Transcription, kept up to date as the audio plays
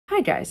Hi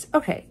guys.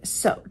 Okay,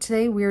 so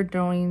today we're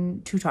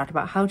going to talk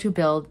about how to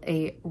build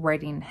a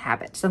writing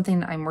habit,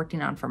 something I'm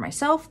working on for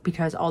myself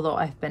because although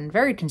I've been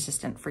very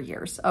consistent for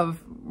years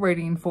of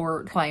writing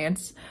for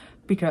clients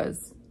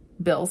because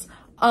bills,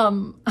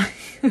 I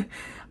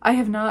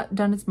have not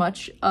done as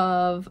much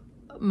of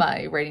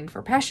my writing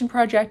for passion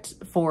projects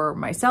for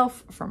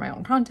myself, for my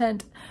own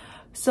content.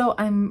 So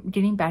I'm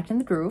getting back in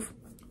the groove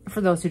for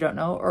those who don't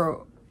know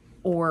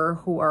or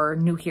who are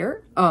new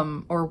here,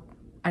 or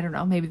I don't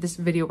know, maybe this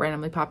video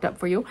randomly popped up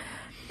for you.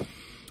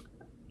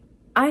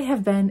 I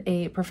have been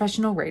a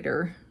professional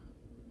writer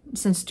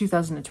since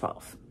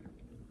 2012.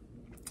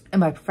 And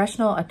by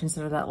professional, I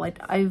consider that like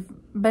I've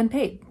been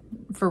paid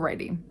for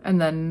writing. And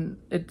then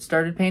it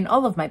started paying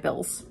all of my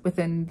bills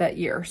within that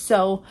year.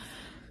 So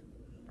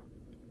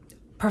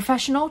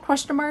professional,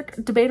 question mark,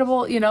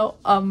 debatable, you know,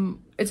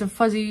 it's a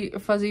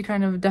fuzzy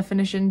kind of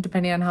definition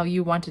depending on how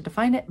you want to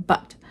define it.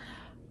 But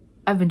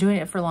I've been doing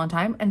it for a long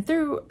time. And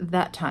through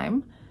that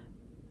time,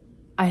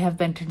 I have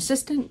been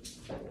consistent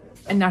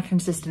and not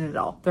consistent at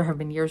all. There have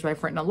been years where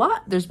I've written a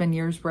lot. There's been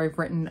years where I've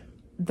written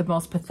the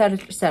most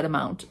pathetic set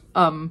amount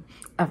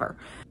ever.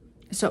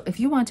 So if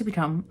you want to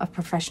become a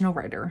professional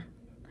writer,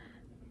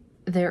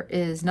 there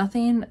is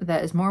nothing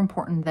that is more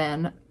important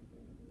than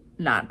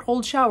not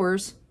cold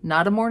showers,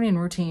 not a morning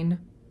routine,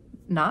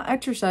 not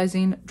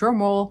exercising,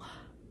 drum roll,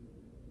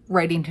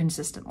 writing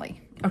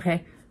consistently.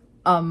 Okay.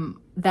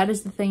 That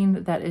is the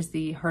thing that is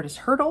the hardest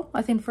hurdle,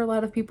 I think, for a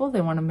lot of people. They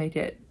want to make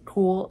it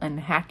cool and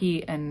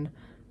hacky and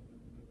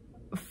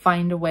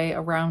find a way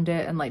around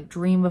it and like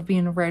dream of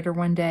being a writer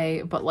one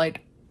day. But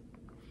like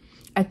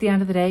at the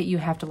end of the day, you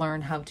have to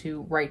learn how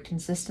to write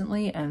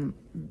consistently. And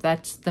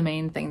that's the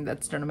main thing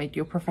that's going to make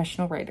you a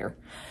professional writer.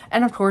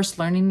 And of course,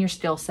 learning your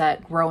skill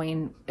set,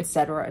 growing,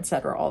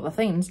 etc., all the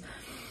things.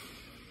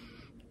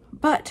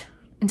 But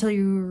until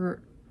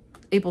you're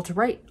able to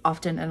write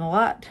often and a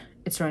lot,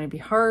 it's going to be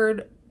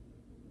hard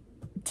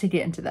to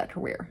get into that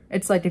career.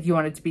 It's like if you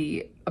wanted to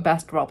be a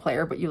basketball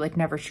player, but you like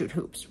never shoot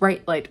hoops,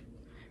 right? Like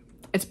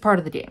it's part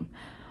of the game.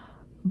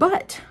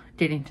 But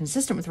getting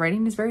consistent with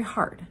writing is very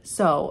hard.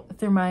 So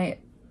through my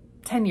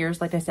 10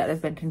 years, like I said,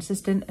 I've been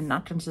consistent and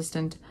not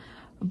consistent,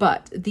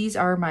 but these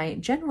are my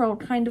general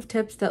kind of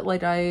tips that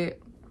like I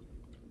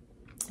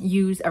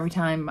use every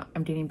time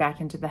I'm getting back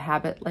into the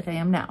habit like I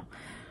am now.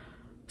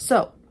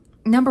 So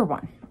number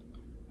one,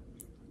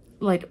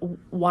 like,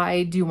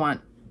 why do you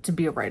want to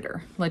be a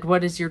writer? Like,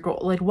 what is your goal?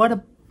 Like,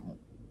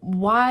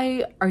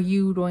 why are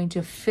you going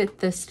to fit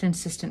this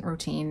consistent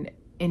routine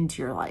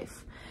into your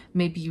life?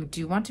 Maybe you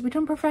do want to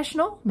become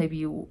professional. Maybe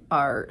you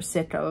are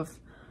sick of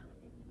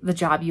the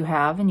job you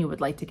have and you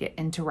would like to get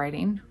into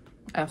writing.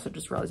 I also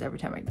just realized every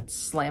time I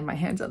slam my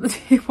hands on the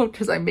table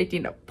because I'm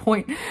making a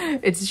point,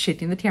 it's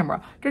shaking the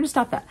camera. I'm going to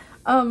stop that.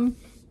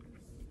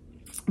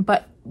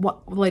 But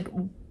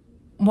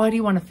why do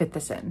you want to fit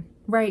this in?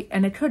 Right?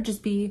 And it could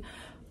just be,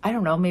 I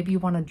don't know, maybe you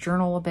want to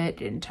journal a bit,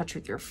 get in touch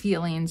with your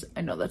feelings.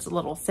 I know that's a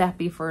little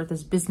sappy for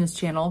this business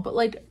channel, but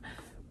like,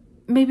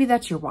 maybe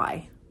that's your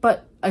why.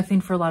 But I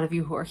think for a lot of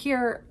you who are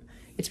here,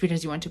 it's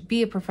because you want to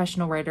be a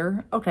professional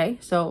writer. Okay,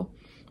 so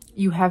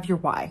you have your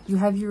why. You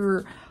have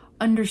your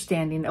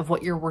understanding of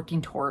what you're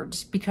working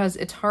towards, because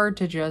it's hard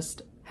to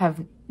just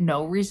have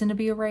no reason to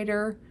be a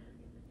writer.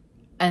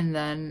 And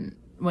then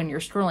when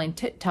you're scrolling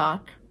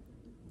TikTok,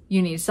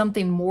 you need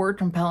something more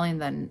compelling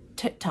than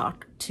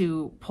TikTok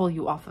to pull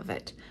you off of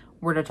it.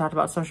 We're going to talk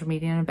about social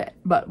media in a bit,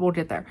 but we'll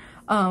get there.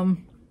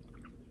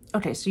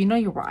 Okay, so you know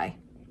your why.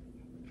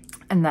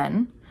 And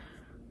then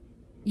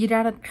you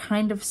got to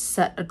kind of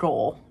set a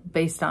goal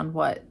based on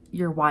what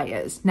your why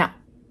is. Now,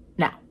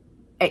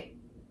 hey,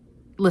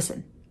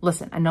 listen.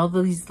 I know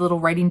these little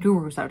writing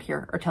gurus out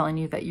here are telling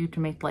you that you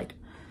can make like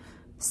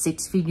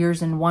 6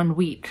 figures in 1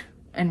 week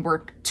and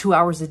work 2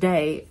 hours a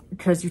day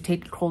because you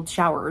take cold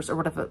showers or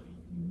whatever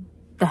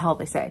the hell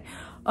they say.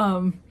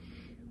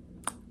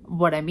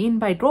 What I mean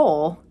by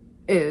goal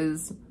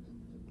is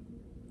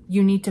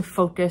you need to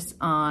focus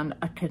on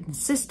a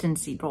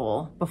consistency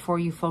goal before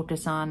you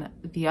focus on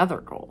the other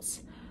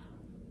goals.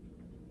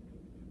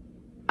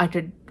 I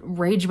could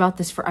rage about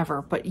this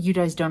forever, but you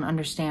guys don't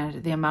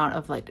understand the amount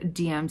of like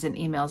DMs and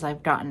emails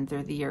I've gotten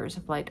through the years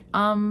of like,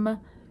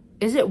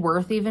 is it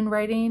worth even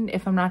writing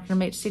if I'm not gonna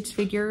make 6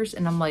 figures?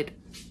 And I'm like,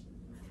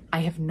 I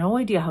have no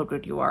idea how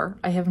good you are.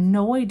 I have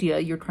no idea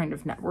your kind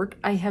of network.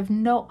 I have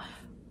no,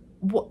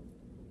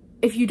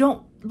 if you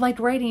don't like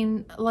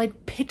writing,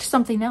 like pick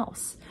something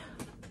else.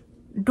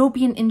 Go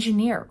be an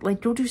engineer.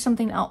 Like go do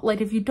something else.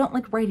 Like if you don't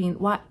like writing,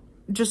 why?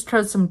 Just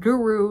because some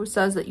guru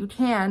says that you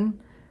can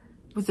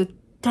with a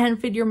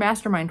 10-figure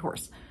mastermind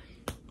course.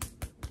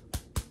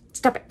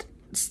 Stop it.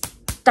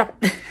 Stop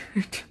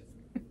it.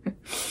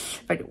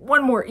 If I do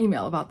one more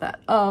email about that.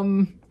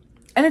 And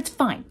it's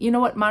fine. You know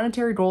what?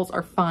 Monetary goals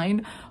are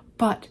fine.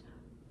 But,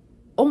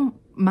 oh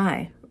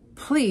my,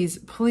 please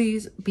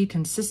be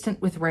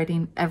consistent with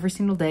writing every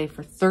single day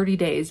for 30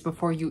 days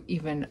before you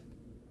even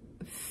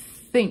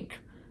think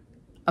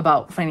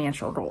about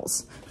financial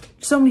goals.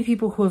 So many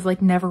people who have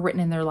like never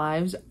written in their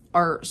lives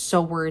are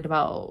so worried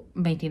about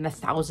making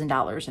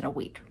 $1,000 in a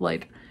week.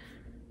 Like,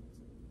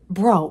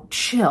 bro,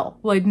 chill.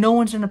 Like, no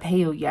one's gonna pay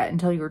you yet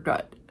until you're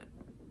good.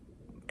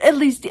 At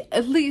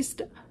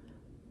least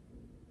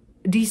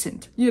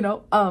decent, you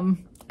know?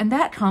 And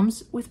that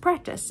comes with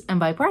practice. And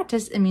by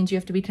practice, it means you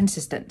have to be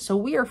consistent. So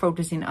we are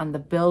focusing on the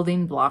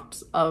building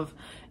blocks of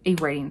a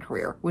writing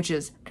career, which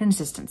is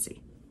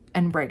consistency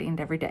and writing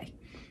every day.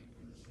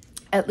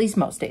 At least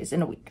most days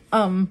in a week.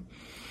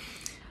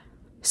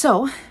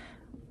 So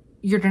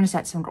you're going to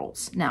set some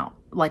goals. Now,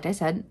 like I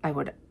said, I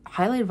would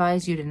highly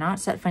advise you to not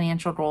set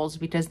financial goals,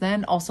 because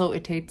then also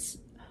it takes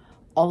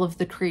all of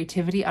the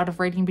creativity out of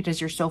writing,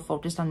 because you're so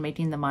focused on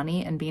making the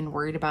money and being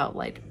worried about,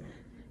 like,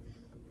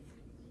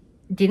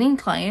 getting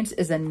clients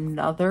is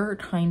another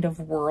kind of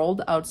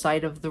world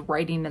outside of the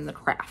writing and the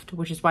craft,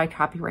 which is why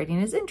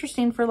copywriting is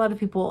interesting for a lot of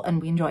people and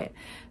we enjoy it.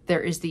 There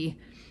is the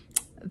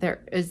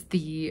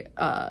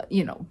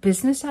you know,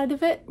 business side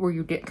of it where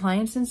you get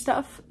clients and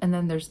stuff. And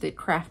then there's the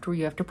craft where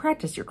you have to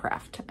practice your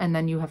craft, and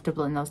then you have to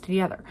blend those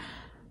together.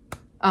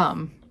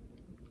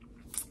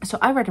 So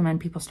I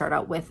recommend people start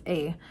out with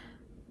a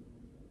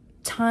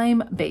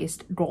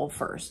time-based goal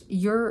first.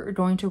 You're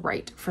going to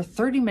write for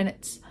 30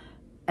 minutes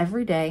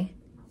every day.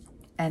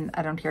 And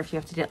I don't care if you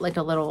have to get like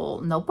a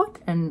little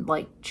notebook and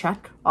like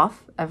check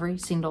off every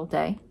single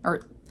day,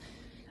 or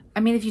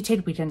I mean, if you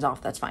take weekends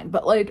off, that's fine,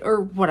 but like,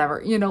 or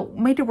whatever, you know,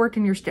 make it work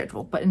in your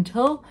schedule. But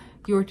until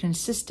you're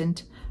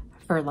consistent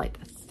for like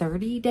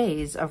 30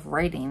 days of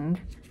writing,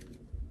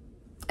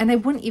 and I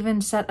wouldn't even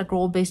set a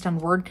goal based on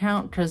word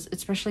count, because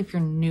especially if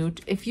you're new,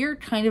 if you're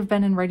kind of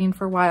been in writing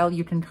for a while,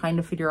 you can kind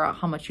of figure out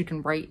how much you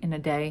can write in a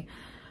day.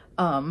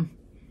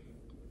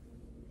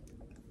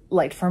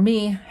 Like for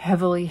me,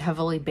 heavy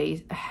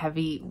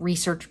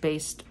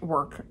research-based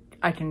work,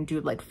 I can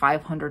do like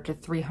 500 to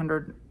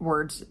 300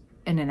 words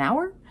in an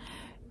hour.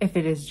 If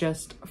it is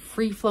just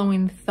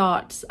free-flowing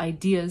thoughts,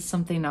 ideas,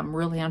 something I'm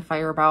really on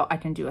fire about, I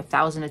can do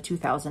 1,000 to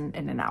 2,000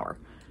 in an hour.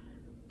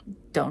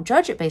 Don't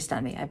judge it based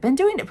on me. I've been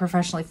doing it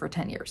professionally for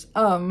 10 years.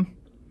 And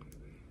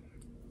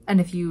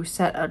if you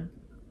set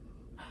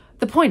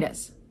the point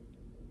is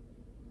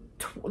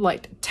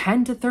like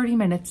 10 to 30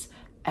 minutes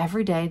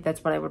every day.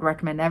 That's what I would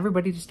recommend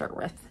everybody to start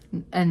with.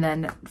 And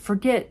then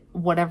forget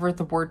whatever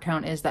the word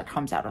count is that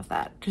comes out of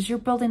that, because you're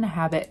building a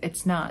habit.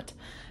 It's not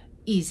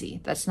easy.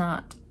 That's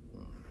not,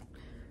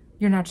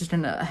 you're not just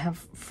gonna have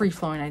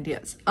free-flowing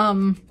ideas.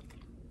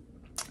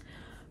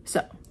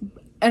 So,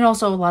 and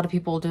also a lot of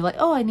people do like,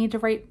 oh, I need to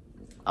write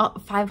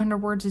 500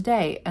 words a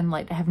day, and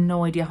like I have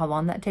no idea how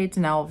long that takes.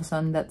 And now all of a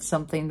sudden that's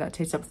something that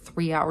takes up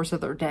 3 hours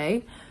of their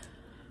day.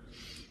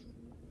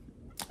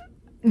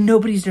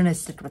 Nobody's gonna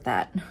stick with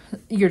that.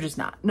 You're just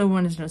not. No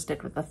one is gonna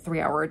stick with a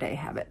 3-hour a day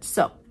habit.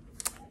 So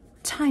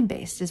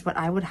time-based is what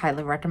I would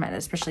highly recommend,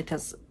 especially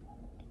because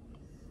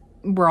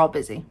we're all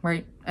busy,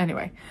 right?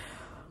 Anyway,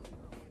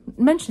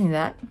 mentioning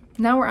that,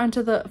 now we're on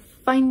to the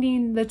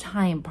finding the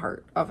time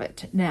part of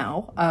it.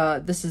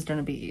 Now, this is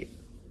gonna be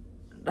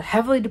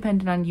heavily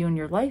dependent on you and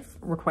your life,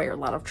 require a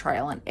lot of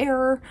trial and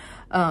error.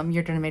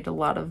 You're gonna make a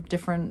lot of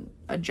different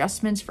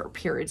adjustments for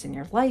periods in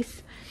your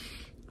life.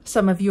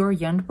 Some of you are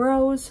young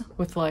bros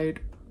with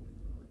like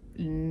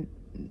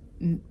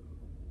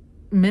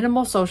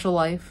minimal social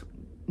life,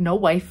 no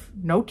wife,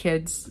 no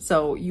kids,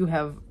 so you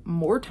have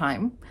more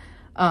time.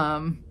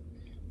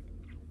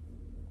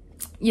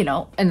 You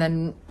know, and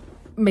then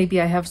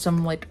maybe I have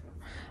some like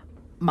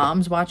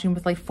moms watching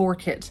with like 4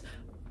 kids.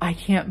 I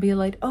can't be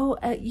like, oh,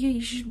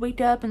 you should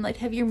wake up and like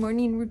have your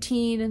morning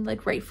routine and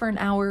like write for an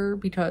hour,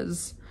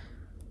 because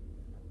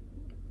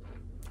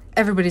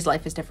everybody's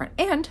life is different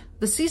and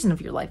the season of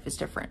your life is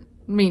different.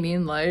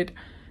 Meaning like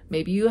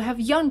maybe you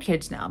have young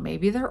kids now,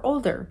 maybe they're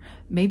older,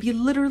 maybe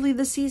literally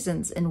the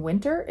seasons. In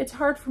winter, it's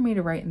hard for me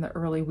to write in the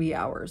early wee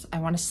hours. I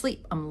want to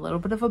sleep. I'm a little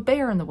bit of a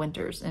bear in the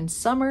winters. In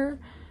summer,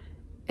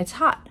 it's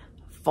hot.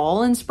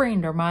 Fall and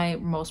spring are my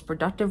most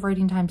productive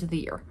writing times of the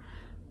year.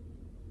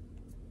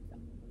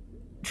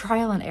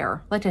 Trial and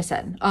error, like I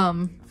said.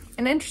 An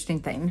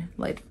interesting thing,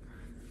 like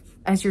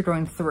as you're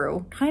going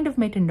through, kind of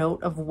make a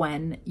note of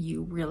when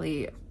you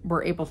really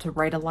were able to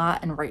write a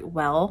lot and write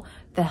well.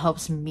 That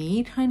helps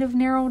me kind of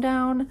narrow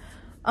down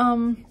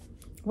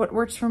what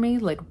works for me.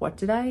 Like, what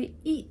did I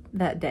eat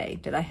that day?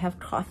 Did I have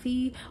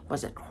coffee?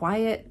 Was it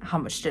quiet? How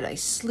much did I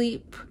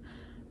sleep?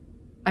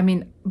 I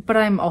mean, but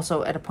I'm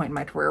also at a point in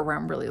my career where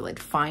I'm really like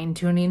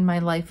fine-tuning my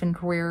life and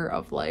career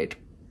of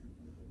like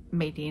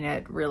making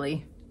it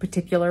really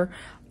particular.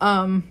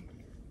 But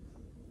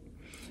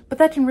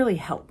that can really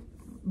help,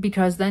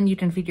 because then you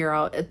can figure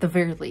out, at the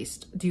very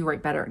least, do you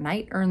write better at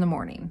night or in the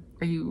morning?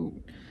 Are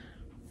you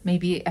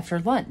maybe after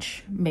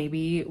lunch?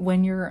 Maybe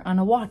when you're on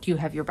a walk, you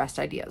have your best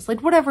ideas.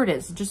 Like whatever it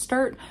is, just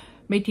start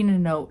making a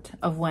note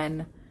of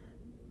when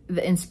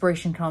the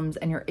inspiration comes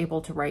and you're able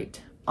to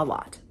write a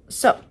lot.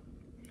 So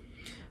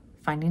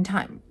finding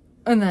time.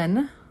 And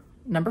then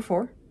number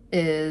 4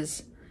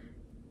 is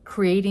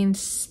creating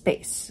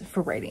space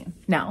for writing.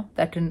 Now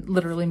that can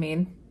literally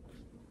mean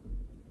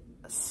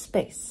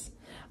space.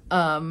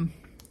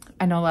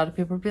 I know a lot of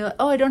people would be like,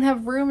 oh, I don't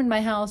have room in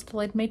my house to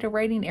like make a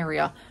writing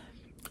area.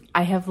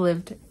 I have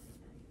lived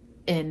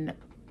in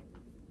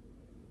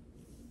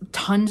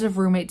tons of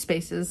roommate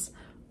spaces,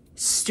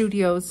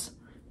 studios.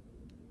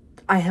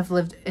 I have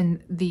lived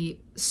in the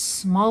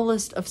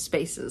smallest of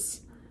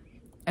spaces,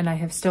 and I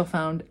have still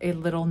found a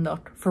little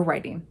nook for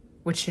writing,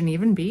 which shouldn't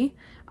even be.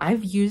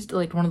 I've used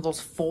like one of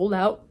those fold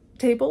out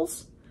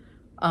tables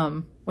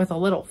with a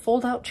little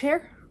fold out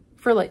chair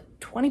for like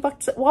 20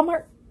 bucks at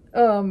Walmart.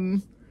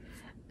 And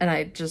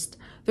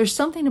there's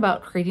something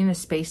about creating a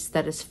space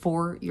that is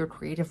for your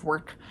creative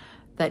work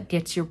that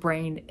gets your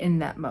brain in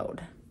that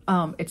mode.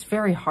 It's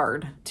very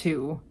hard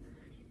to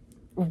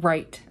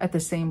write at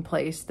the same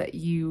place that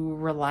you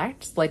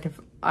relax. Like if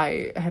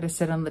I had to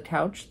sit on the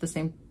couch, the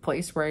same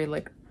place where I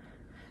like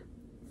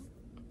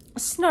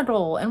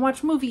snuggle and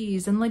watch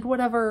movies and like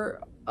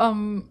whatever,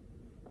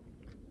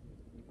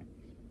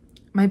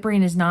 my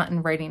brain is not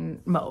in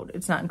writing mode.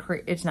 It's not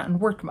in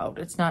work mode.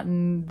 It's not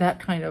in that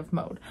kind of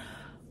mode.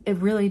 It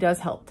really does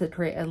help to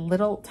create a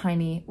little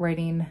tiny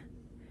writing,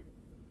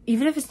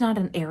 even if it's not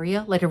an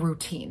area, like a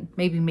routine,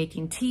 maybe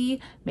making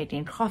tea,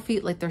 making coffee.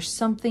 Like there's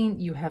something,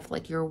 you have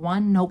like your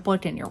one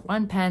notebook and your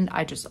one pen.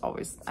 I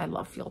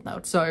love field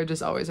notes. So I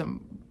just always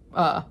am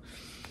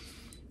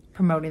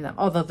promoting them.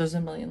 Although there's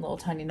a million little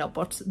tiny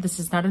notebooks. This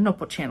is not a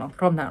notebook channel,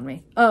 calm down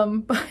me.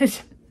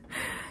 But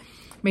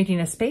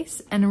making a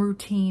space and a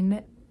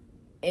routine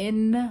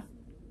in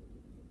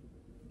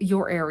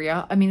your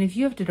area. I mean, if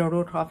you have to go to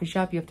a coffee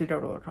shop, you have to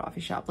go to a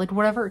coffee shop, like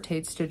whatever it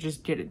takes to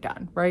just get it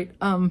done. Right.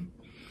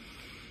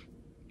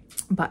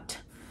 But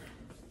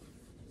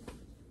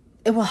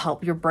it will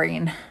help your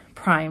brain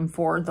prime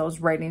for those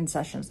writing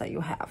sessions that you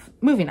have.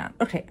 Moving on.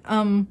 Okay.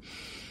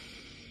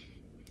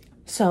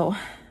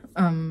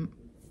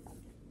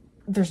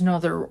 There's no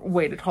other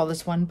way to call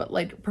this one, but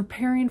like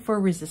preparing for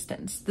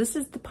resistance. This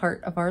is the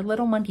part of our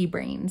little monkey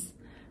brains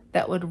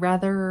that would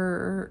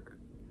rather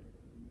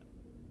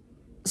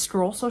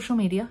scroll social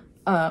media,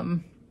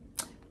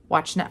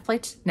 watch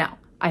Netflix. Now,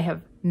 I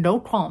have no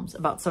qualms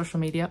about social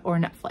media or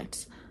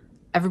Netflix.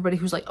 Everybody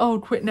who's like, oh,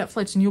 quit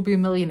Netflix and you'll be a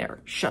millionaire.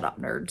 Shut up,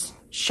 nerds.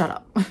 Shut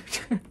up.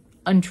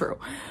 Untrue.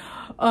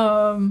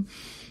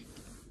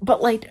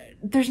 But like,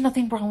 there's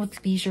nothing wrong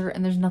with leisure,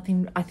 and there's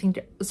nothing, I think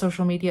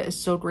social media is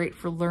so great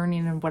for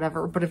learning and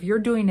whatever, but if you're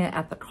doing it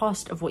at the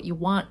cost of what you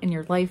want in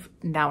your life,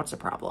 now it's a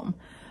problem.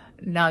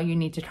 Now you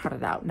need to cut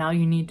it out. Now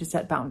you need to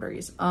set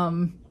boundaries.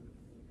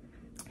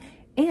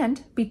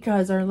 And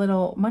because our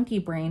little monkey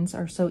brains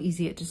are so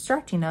easy at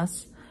distracting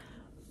us,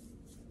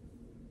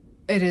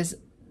 it is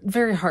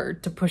very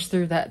hard to push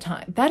through that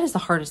time. That is the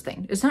hardest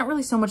thing. It's not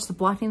really so much the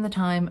blocking the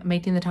time,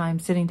 making the time,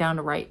 sitting down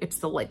to write. It's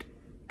the like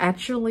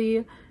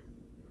actually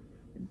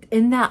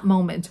in that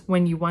moment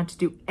when you want to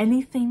do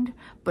anything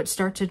but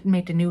start to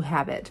make a new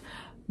habit.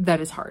 That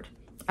is hard.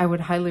 I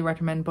would highly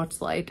recommend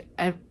books like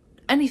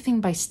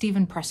anything by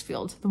Steven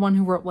Pressfield, the one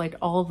who wrote like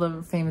all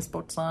the famous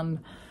books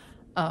on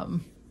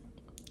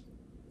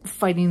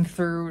fighting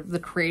through the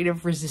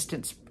creative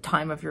resistance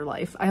time of your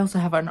life. I also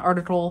have an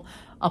article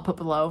I'll put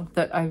below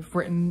that I've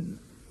written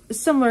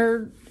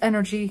similar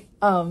energy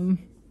when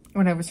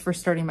I was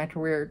first starting my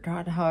career,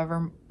 God,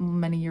 however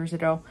many years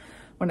ago,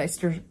 when I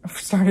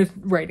started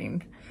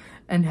writing,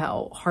 and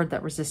how hard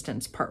that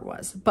resistance part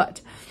was.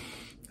 But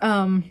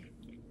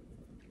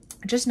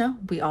just know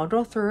we all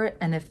go through it,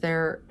 and if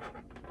there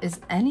is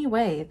any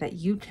way that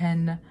you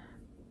can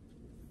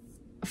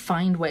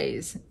find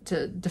ways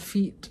to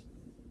defeat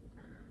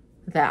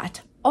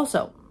that.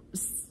 Also,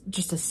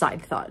 just a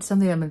side thought,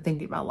 something I've been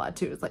thinking about a lot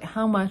too, is like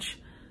how much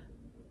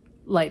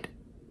like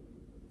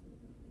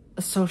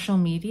social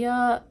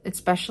media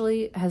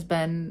especially has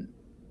been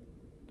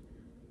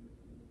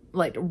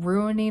like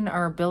ruining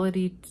our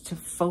ability to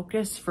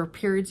focus for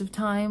periods of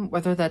time,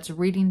 whether that's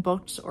reading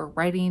books or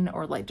writing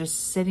or like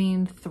just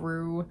sitting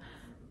through,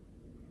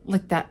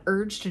 like that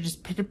urge to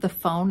just pick up the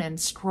phone and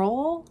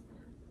scroll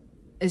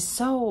is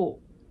so,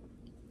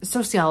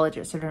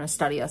 sociologists are going to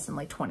study us in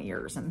like 20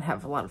 years and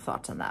have a lot of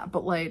thoughts on that.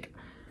 But like,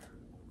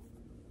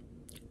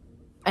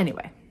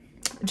 anyway,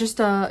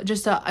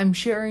 I'm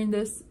sharing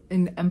this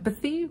in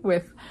empathy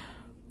with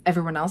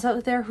everyone else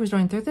out there who's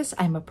going through this.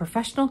 I'm a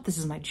professional. This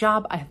is my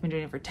job. I have been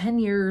doing it for 10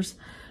 years,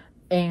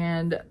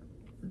 and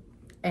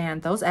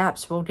those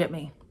apps will get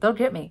me. They'll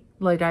get me.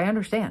 Like, I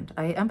understand.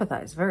 I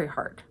empathize very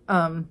hard.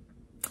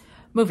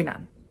 Moving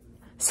on.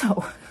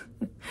 So,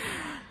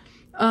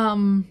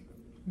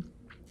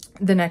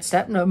 the next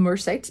step, no more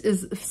sites,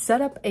 is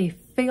set up a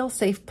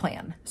fail-safe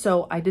plan.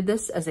 So I did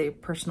this as a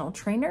personal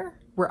trainer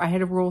where I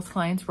had a rule with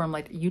clients where I'm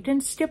like, you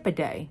can skip a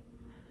day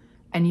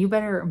and you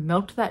better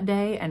milk that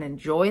day and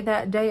enjoy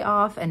that day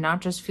off and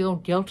not just feel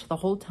guilt the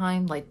whole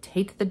time. Like,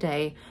 take the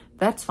day.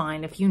 That's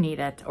fine if you need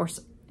it. Or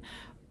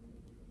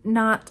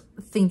not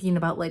thinking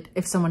about like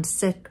if someone's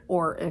sick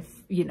or if,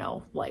 you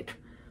know, like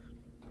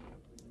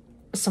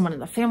someone in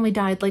the family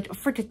died. Like,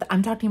 forget that.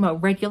 I'm talking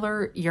about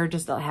regular, you're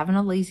just having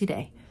a lazy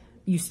day.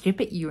 You skip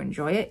it, you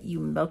enjoy it, you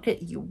milk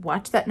it, you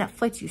watch that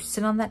Netflix, you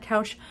sit on that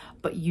couch,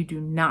 but you do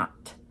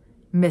not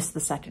miss the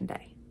second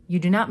day. You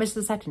do not miss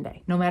the second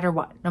day, no matter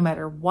what. No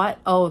matter what.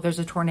 Oh, there's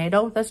a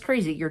tornado? That's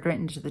crazy. You're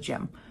going into the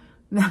gym.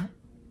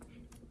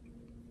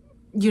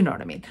 You know what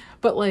I mean.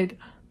 But like,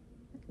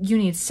 you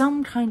need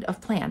some kind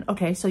of plan.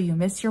 Okay, so you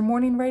miss your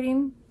morning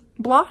writing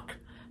block,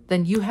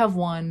 then you have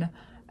one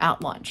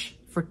at lunch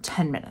for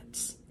 10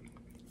 minutes.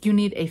 You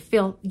need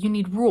you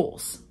need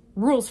rules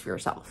for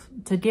yourself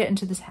to get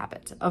into this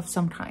habit of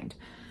some kind.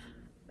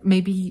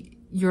 Maybe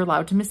you're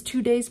allowed to miss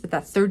 2 days, but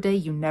that third day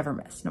you never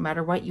miss. No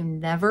matter what, you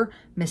never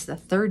miss the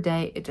third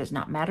day. It does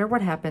not matter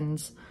what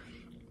happens.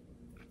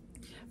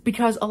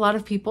 Because a lot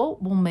of people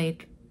will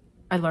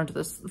I learned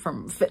this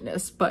from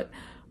fitness, but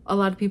a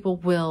lot of people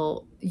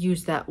will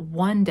use that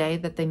one day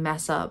that they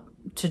mess up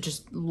to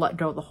just let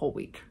go the whole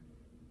week,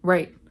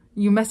 right?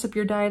 You mess up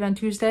your diet on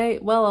Tuesday,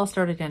 well, I'll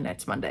start again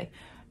next Monday.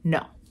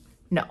 No.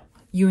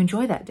 You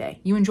enjoy that day.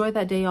 You enjoy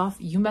that day off.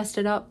 You messed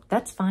it up.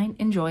 That's fine.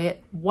 Enjoy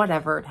it.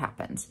 Whatever it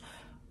happens.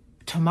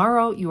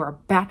 Tomorrow, you are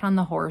back on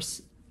the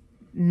horse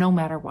no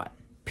matter what.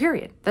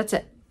 Period. That's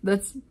it.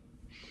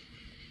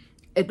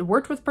 It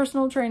worked with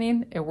personal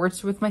training. It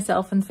works with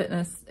myself in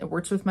fitness. It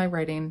works with my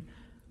writing.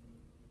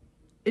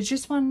 It's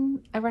just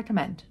one I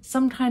recommend.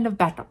 Some kind of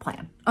backup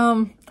plan.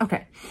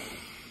 Okay.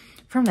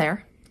 From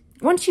there,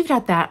 once you've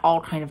got that all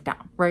kind of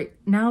down, right?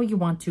 Now you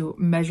want to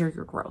measure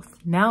your growth.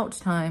 Now it's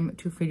time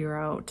to figure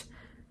out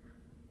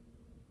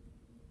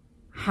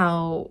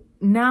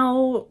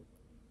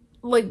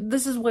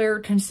this is where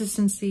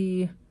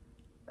consistency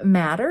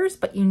matters,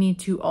 but you need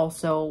to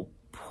also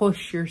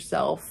push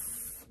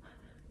yourself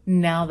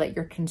now that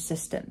you're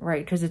consistent,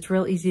 right? Because it's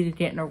real easy to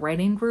get in a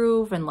writing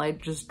groove and like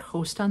just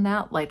coast on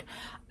that. Like,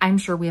 I'm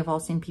sure we have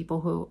all seen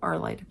people who are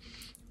like,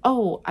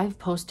 oh, I've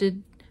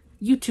posted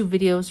YouTube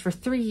videos for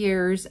 3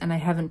 years and I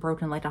haven't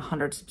broken like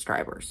 100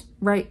 subscribers,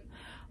 right?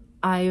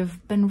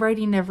 I've been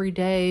writing every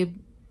day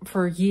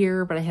for a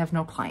year, but I have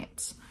no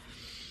clients.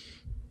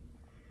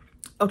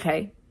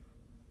 Okay.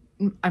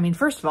 I mean,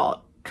 first of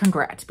all,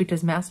 congrats,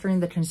 because mastering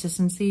the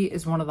consistency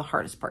is one of the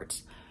hardest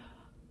parts.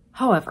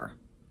 However,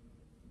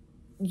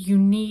 you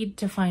need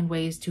to find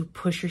ways to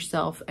push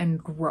yourself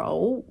and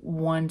grow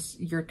once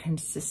you're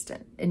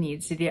consistent. It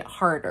needs to get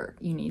harder.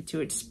 You need to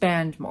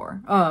expand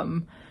more.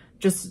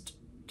 Just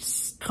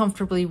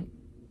comfortably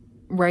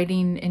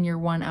writing in your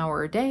 1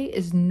 hour a day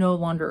is no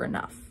longer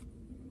enough,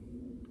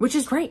 which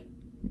is great.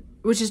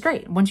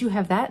 Once you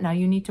have that, now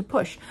you need to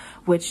push,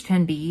 which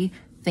can be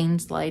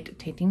things like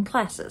taking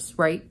classes,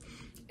 right?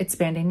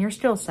 Expanding your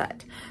skill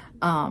set,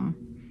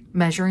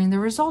 measuring the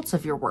results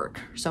of your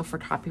work. So for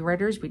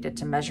copywriters, we get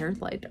to measure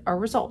like our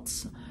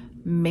results.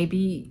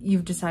 Maybe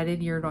you've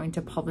decided you're going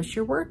to publish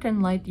your work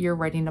and like you're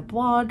writing a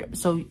blog.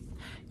 So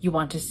you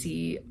want to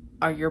see,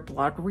 are your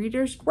blog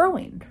readers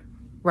growing,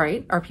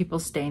 right? Are people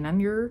staying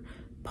on your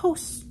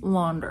posts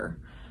longer?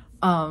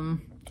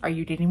 Are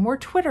you getting more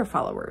Twitter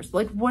followers?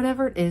 Like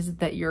whatever it is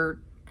that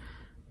you're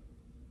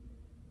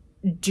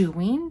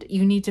doing,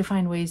 you need to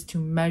find ways to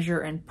measure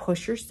and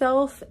push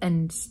yourself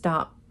and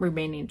stop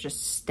remaining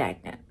just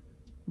stagnant,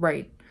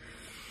 right?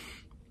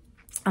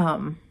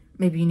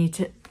 Maybe you need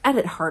to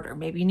edit harder.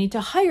 Maybe you need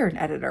to hire an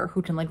editor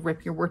who can like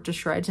rip your work to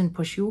shreds and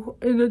push you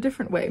in a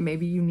different way.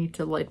 Maybe you need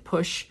to like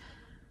push,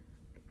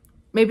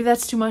 maybe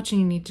that's too much and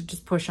you need to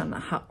just push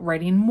on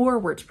writing more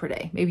words per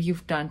day. Maybe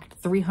you've done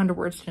 300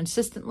 words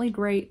consistently,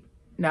 great.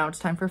 Now it's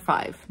time for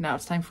 5. Now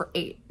it's time for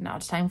 8. Now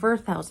it's time for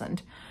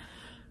 1,000.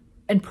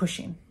 And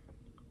pushing.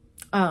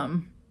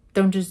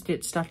 Don't just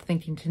get stuck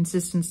thinking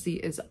consistency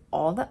is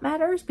all that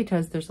matters,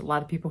 because there's a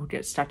lot of people who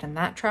get stuck in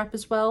that trap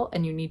as well.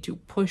 And you need to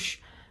push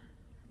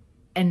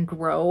and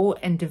grow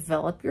and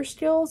develop your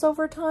skills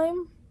over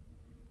time.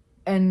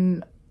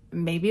 And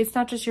maybe it's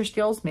not just your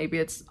skills. Maybe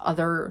it's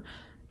other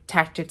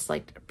tactics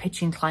like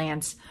pitching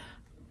clients.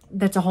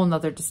 That's a whole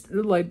nother,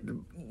 like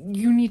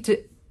you need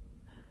to,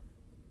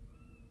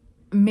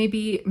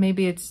 maybe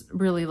it's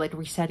really like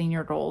resetting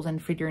your goals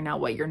and figuring out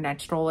what your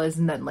next goal is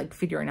and then like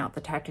figuring out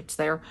the tactics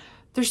there.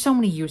 There's so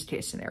many use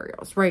case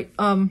scenarios, right?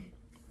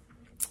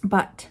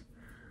 But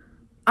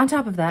on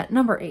top of that,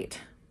 number 8,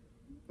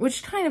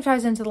 which kind of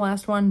ties into the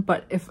last one,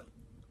 but if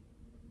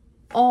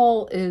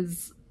all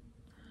is,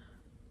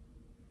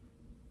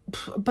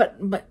 but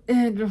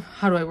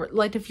how do I work?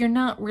 Like if you're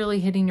not really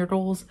hitting your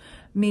goals,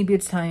 maybe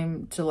it's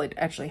time to like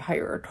actually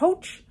hire a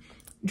coach,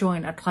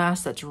 join a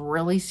class that's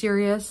really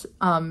serious.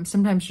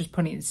 Sometimes just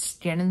putting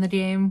skin in the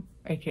game,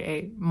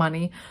 aka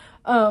money,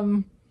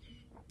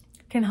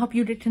 can help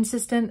you get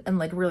consistent and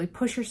like really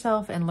push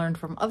yourself and learn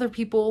from other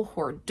people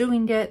who are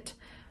doing it.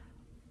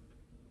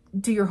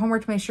 Do your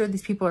homework to make sure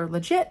these people are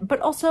legit, but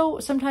also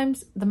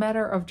sometimes the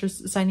matter of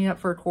just signing up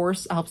for a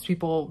course helps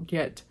people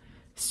get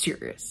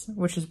serious,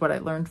 which is what I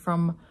learned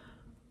from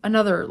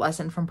another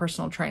lesson from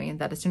personal training,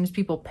 that as soon as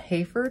people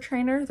pay for a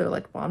trainer, they're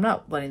like, well, I'm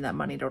not letting that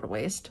money go to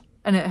waste.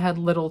 And it had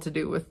little to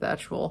do with the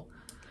actual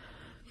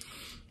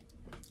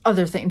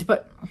other things.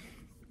 But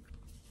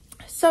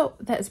so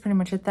that is pretty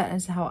much it. That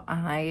is how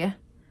I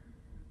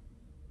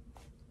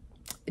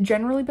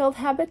generally build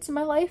habits in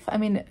my life. I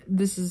mean,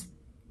 this is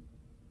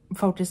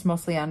focused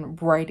mostly on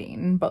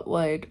writing, but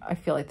like, I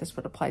feel like this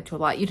would apply to a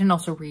lot. You can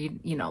also read,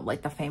 you know,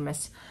 like the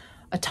famous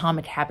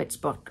Atomic Habits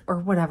book or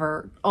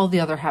whatever, all the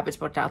other habits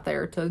books out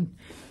there to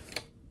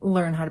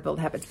learn how to build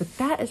habits. But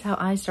that is how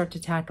I start to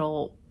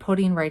tackle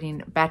putting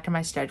writing back in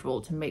my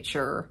schedule to make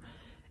sure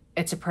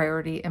it's a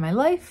priority in my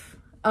life.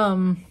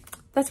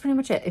 That's pretty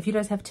much it. If you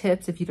guys have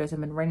tips, if you guys have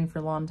been writing for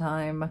a long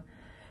time,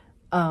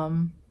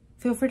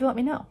 feel free to let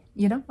me know.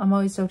 You know, I'm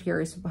always so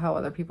curious about how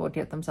other people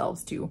get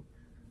themselves to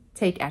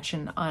take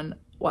action on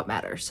what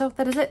matters. So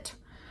that is it.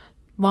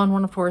 Long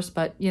one, of course,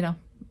 but you know,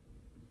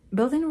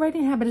 building a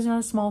writing habit is not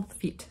a small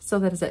feat. So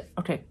that is it.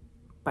 Okay,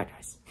 bye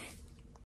guys.